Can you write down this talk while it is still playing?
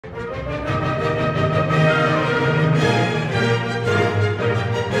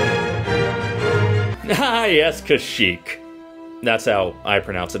Ah, yes, Kashyyyk. That's how I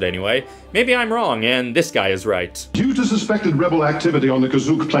pronounce it anyway. Maybe I'm wrong, and this guy is right. Due to suspected rebel activity on the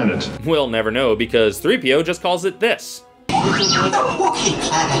Kashyyyk planet. We'll never know, because 3PO just calls it this. The Wookiee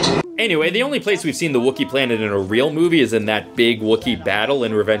planet. Anyway, the only place we've seen the Wookiee planet in a real movie is in that big Wookiee battle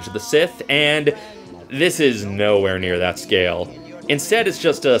in Revenge of the Sith, and this is nowhere near that scale. Instead, it's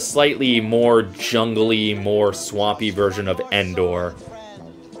just a slightly more jungly, more swampy version of Endor,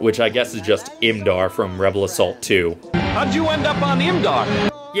 which I guess is just Imdar from Rebel Assault 2. How'd you end up on Endor?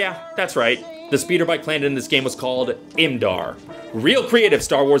 Yeah, that's right. The speeder bike planet in this game was called Imdar. Real creative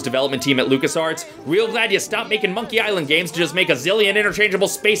Star Wars development team at LucasArts. Real glad you stopped making Monkey Island games to just make a zillion interchangeable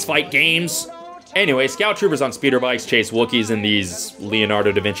spacefight games. Anyway, scout troopers on speeder bikes chase Wookiees in these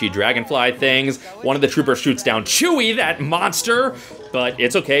Leonardo da Vinci dragonfly things. One of the troopers shoots down Chewie, that monster! But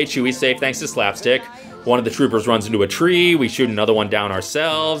it's okay, Chewie's safe thanks to slapstick. One of the troopers runs into a tree, we shoot another one down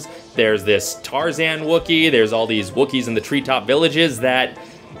ourselves. There's this Tarzan Wookiee, there's all these Wookiees in the treetop villages that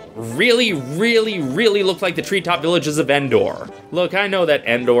really look like the treetop villages of Endor. Look, I know that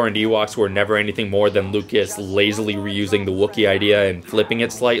Endor and Ewoks were never anything more than Lucas lazily reusing the Wookiee idea and flipping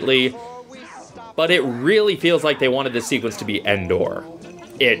it slightly, but it really feels like they wanted this sequence to be Endor.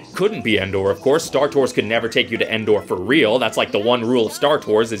 It couldn't be Endor, of course. Star Tours could never take you to Endor for real. That's like the one rule of Star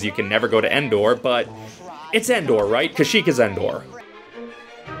Tours, is you can never go to Endor, but it's Endor, right? Kashyyyk is Endor.